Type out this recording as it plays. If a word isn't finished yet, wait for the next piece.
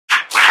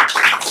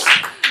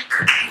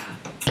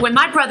When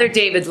my brother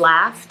David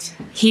laughed,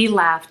 he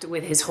laughed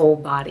with his whole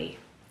body.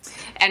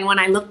 And when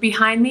I looked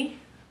behind me,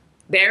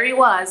 there he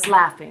was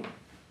laughing.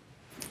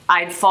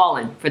 I'd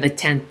fallen for the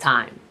 10th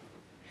time.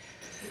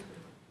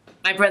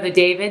 My brother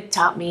David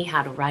taught me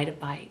how to ride a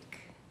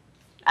bike.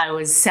 I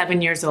was 7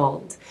 years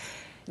old.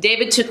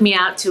 David took me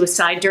out to a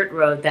side dirt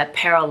road that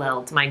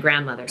paralleled my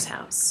grandmother's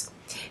house.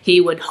 He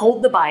would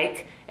hold the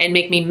bike and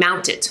make me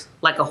mount it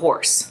like a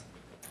horse.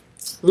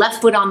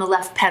 Left foot on the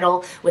left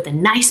pedal with a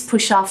nice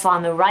push-off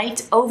on the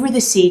right, over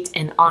the seat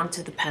and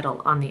onto the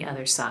pedal on the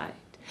other side.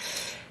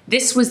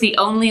 This was the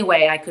only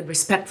way I could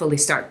respectfully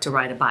start to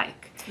ride a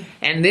bike.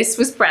 And this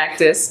was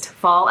practiced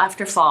fall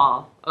after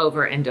fall,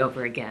 over and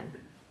over again.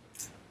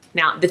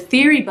 Now, the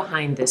theory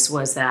behind this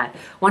was that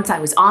once I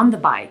was on the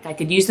bike, I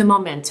could use the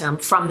momentum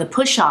from the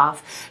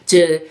push-off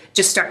to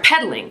just start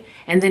pedaling,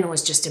 and then it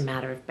was just a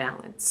matter of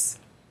balance.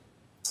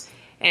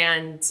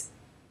 And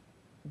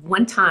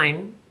one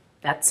time,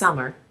 that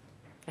summer,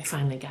 I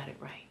finally got it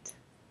right.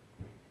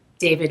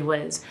 David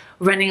was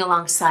running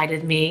alongside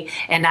of me,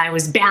 and I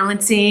was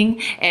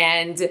balancing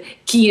and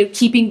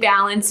keeping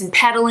balance and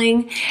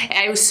pedaling.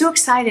 I was so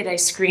excited, I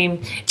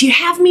screamed, "Do you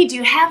have me? Do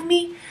you have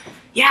me?"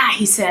 "Yeah,"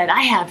 he said,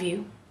 "I have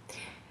you."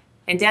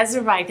 And as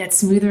the ride got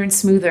smoother and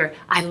smoother,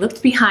 I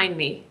looked behind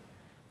me.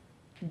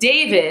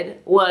 David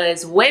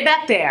was way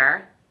back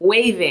there,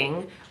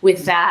 waving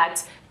with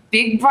that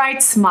big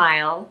bright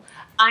smile,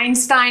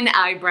 Einstein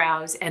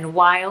eyebrows, and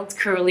wild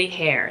curly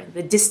hair,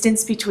 the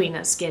distance between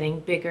us getting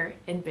bigger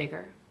and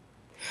bigger.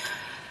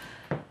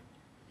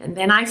 And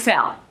then I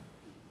fell,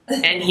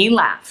 and he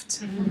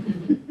laughed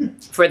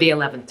for the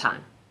 11th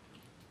time.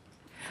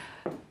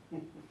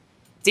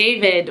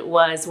 David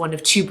was one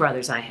of two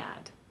brothers I had.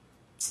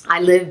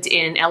 I lived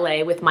in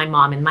LA with my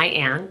mom and my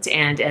aunt,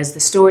 and as the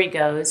story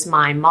goes,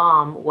 my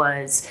mom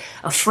was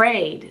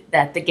afraid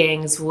that the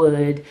gangs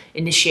would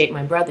initiate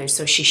my brothers,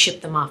 so she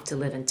shipped them off to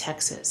live in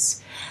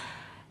Texas.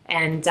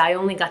 And I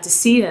only got to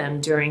see them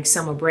during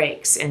summer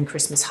breaks and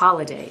Christmas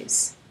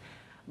holidays.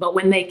 But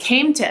when they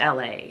came to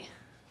LA,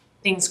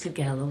 things could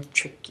get a little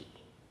tricky.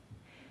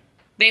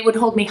 They would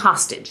hold me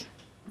hostage.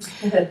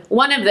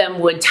 One of them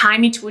would tie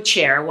me to a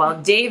chair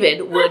while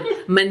David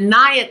would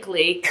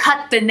maniacally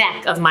cut the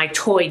neck of my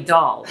toy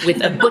doll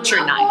with a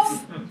butcher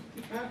knife.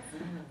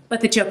 But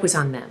the joke was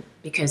on them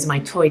because my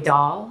toy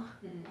doll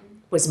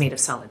was made of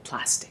solid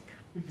plastic.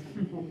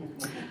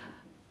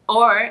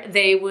 Or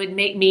they would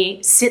make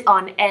me sit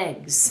on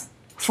eggs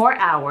for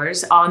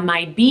hours on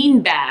my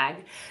bean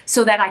bag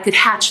so that I could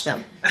hatch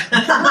them.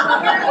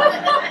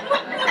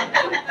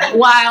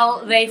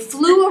 While they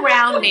flew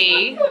around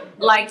me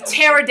like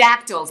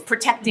pterodactyls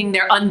protecting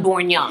their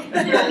unborn young.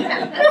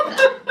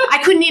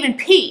 I couldn't even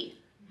pee.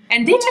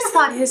 And they just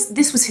thought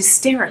this was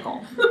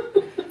hysterical.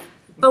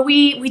 But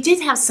we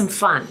did have some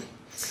fun.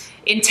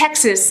 In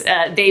Texas,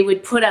 they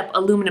would put up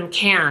aluminum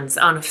cans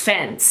on a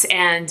fence,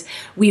 and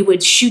we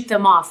would shoot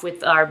them off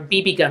with our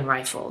BB gun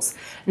rifles.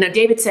 Now,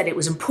 David said it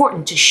was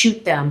important to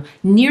shoot them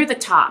near the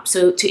top,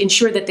 so to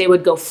ensure that they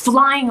would go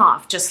flying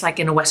off, just like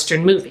in a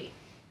Western movie.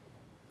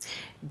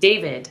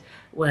 David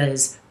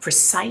was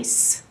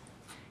precise,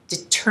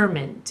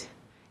 determined,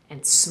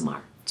 and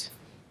smart.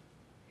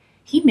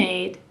 He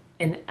made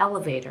an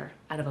elevator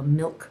out of a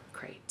milk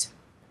crate.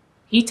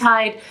 He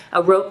tied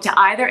a rope to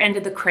either end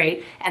of the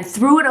crate and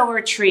threw it over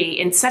a tree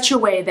in such a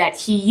way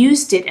that he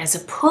used it as a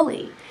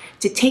pulley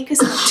to take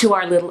us to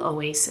our little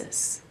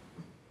oasis.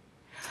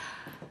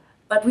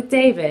 But with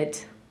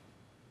David,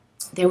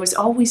 there was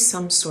always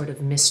some sort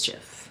of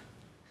mischief.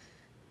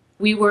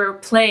 We were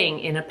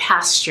playing in a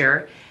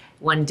pasture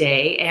one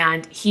day,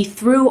 and he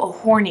threw a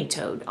horny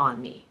toad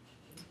on me.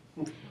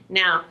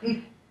 Now,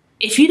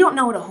 if you don't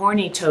know what a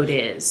horny toad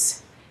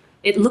is,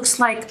 it looks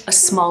like a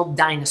small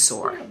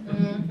dinosaur.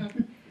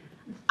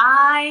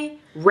 I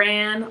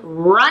ran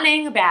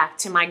running back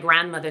to my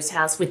grandmother's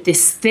house with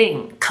this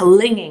thing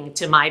clinging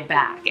to my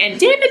back. And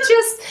David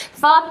just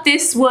thought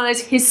this was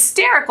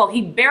hysterical.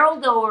 He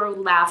barreled over with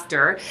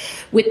laughter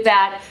with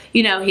that,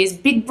 you know, his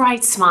big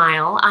bright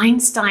smile,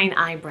 Einstein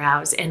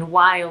eyebrows, and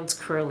wild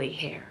curly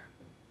hair.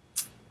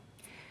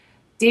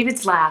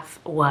 David's laugh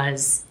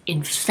was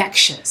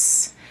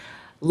infectious,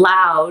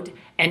 loud,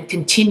 and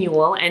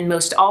continual, and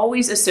most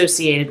always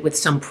associated with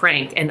some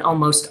prank, and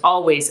almost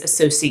always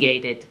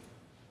associated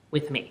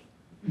with me.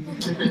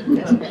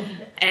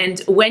 And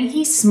when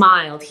he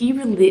smiled, he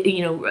really,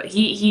 you know,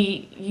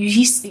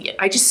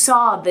 I just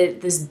saw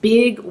this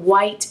big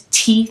white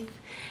teeth.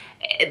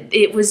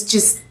 It was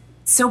just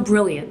so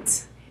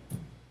brilliant.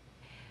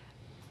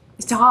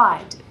 It's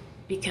odd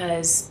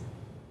because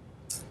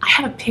I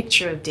have a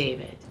picture of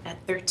David at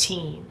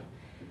 13,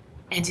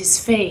 and his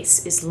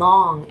face is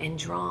long and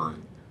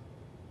drawn,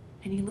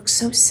 and he looks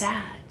so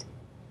sad.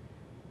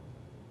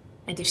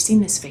 And I've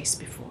seen this face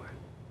before.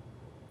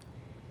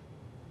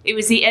 It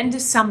was the end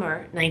of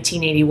summer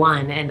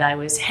 1981, and I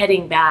was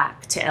heading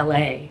back to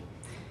LA,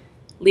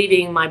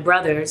 leaving my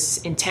brothers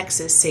in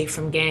Texas safe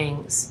from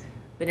gangs,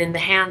 but in the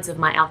hands of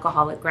my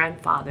alcoholic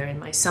grandfather and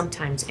my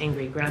sometimes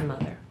angry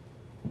grandmother.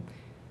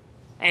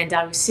 And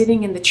I was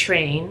sitting in the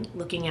train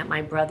looking at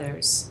my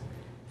brothers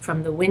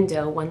from the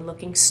window, one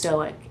looking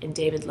stoic and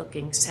David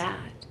looking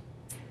sad.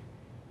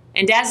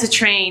 And as the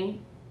train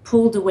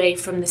pulled away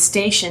from the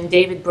station,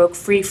 David broke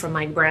free from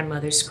my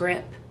grandmother's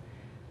grip,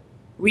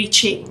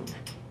 reaching,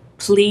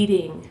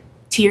 pleading,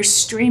 tears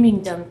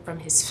streaming down from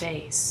his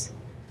face.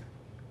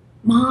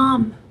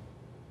 "Mom,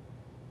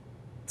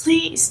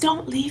 please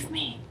don't leave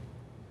me."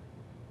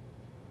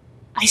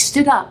 I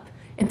stood up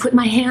and put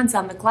my hands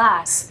on the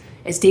glass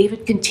as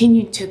David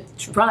continued to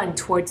run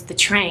towards the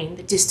train,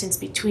 the distance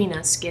between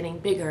us getting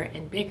bigger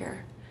and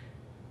bigger,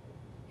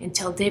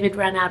 until David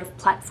ran out of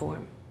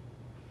platform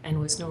and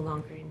was no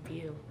longer in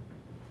view.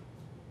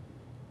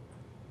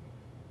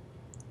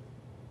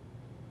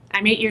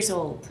 I'm 8 years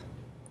old,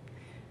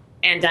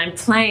 and I'm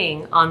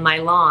playing on my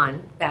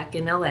lawn back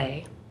in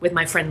LA with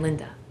my friend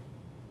Linda.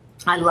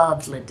 I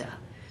loved Linda.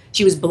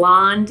 She was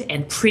blonde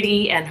and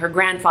pretty, and her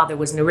grandfather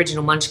was an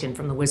original Munchkin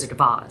from The Wizard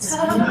of Oz.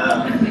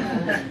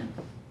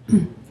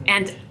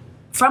 And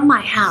from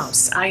my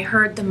house, I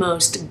heard the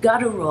most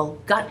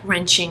guttural,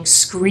 gut-wrenching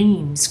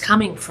screams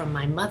coming from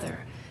my mother.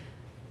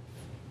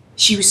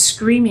 She was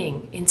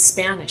screaming in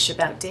Spanish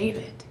about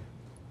David.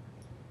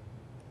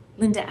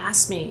 Linda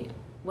asked me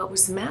what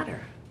was the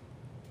matter.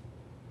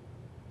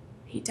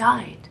 "He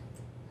died,"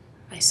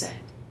 I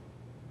said.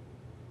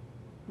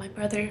 "My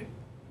brother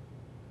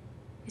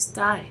has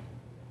died."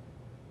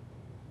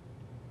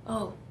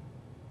 "Oh,"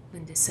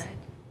 Linda said.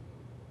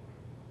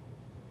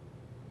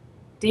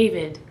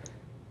 David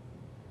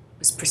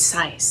was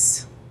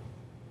precise,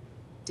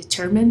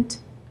 determined,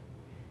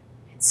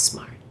 and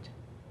smart.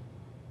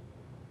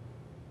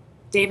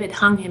 David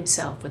hung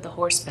himself with a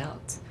horse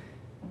belt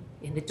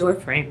in the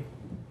doorframe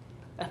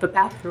of a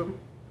bathroom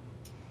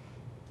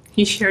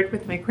he shared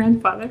with my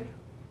grandfather.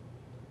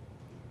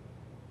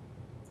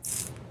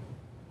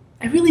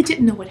 I really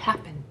didn't know what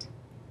happened.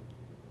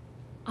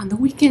 On the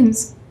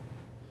weekends,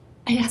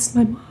 I asked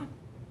my mom,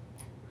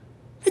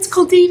 "Let's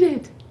call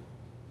David."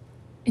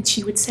 And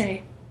she would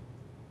say,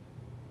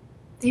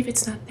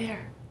 "David's not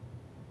there."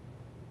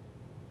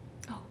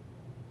 "Oh,"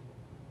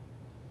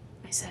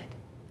 I said.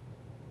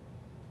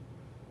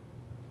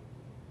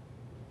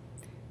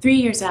 3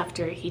 years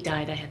after he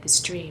died, I had this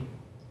dream.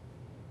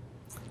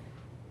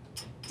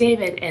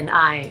 David and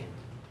I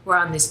were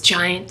on this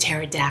giant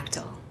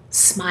pterodactyl,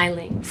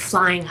 smiling,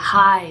 flying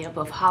high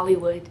above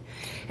Hollywood,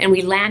 and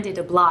we landed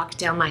a block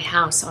down my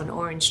house on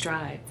Orange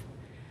Drive.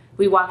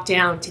 We walked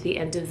down to the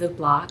end of the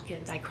block,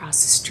 and I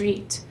crossed the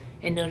street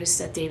and noticed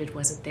that David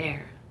wasn't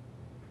there.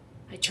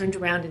 I turned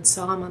around and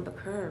saw him on the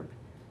curb.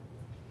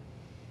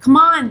 "Come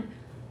on,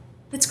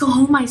 let's go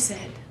home," I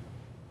said.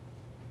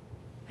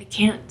 "I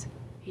can't,"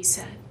 he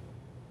said.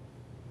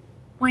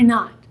 "Why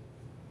not?"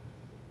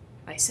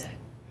 I said.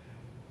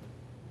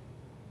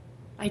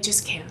 "I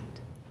just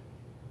can't.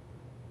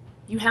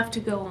 You have to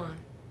go on.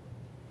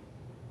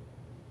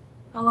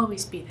 I'll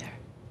always be there."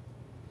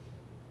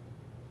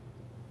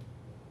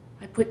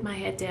 I put my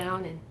head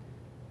down and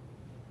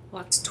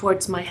walked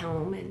towards my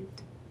home, and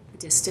the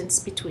distance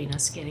between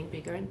us getting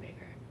bigger and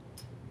bigger.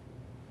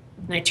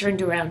 And I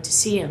turned around to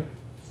see him,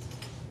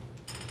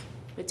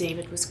 but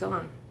David was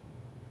gone.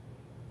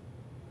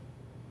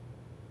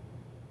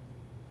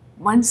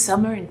 One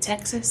summer in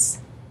Texas,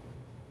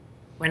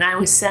 when I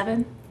was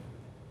 7,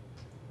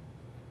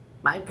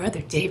 my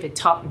brother David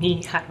taught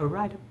me how to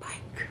ride a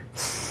bike.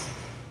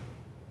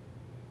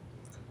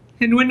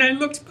 And when I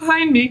looked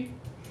behind me,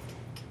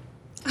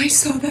 I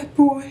saw that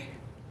boy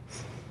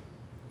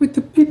with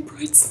the big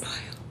bright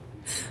smile,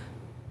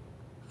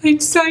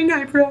 Einstein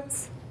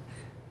eyebrows,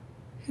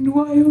 and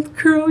wild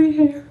curly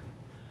hair.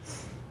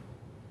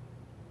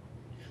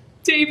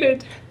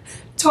 David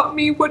taught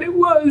me what it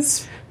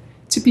was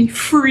to be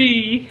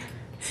free,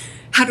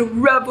 how to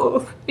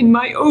revel in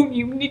my own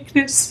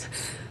uniqueness,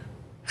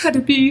 how to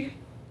be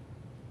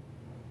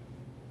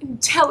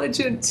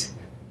intelligent,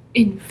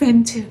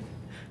 inventive,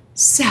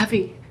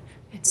 savvy,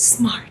 and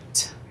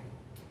smart.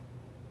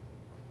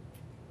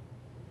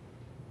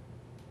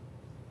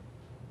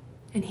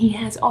 And he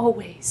has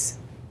always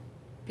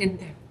been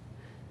there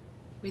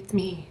with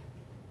me.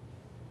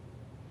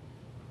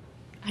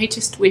 I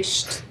just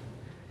wished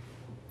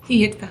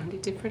he had found a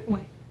different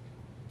way.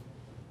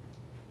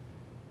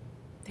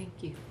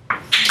 Thank you.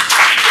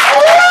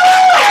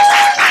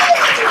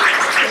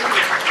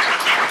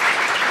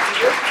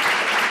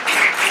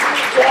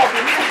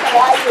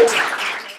 Yeah,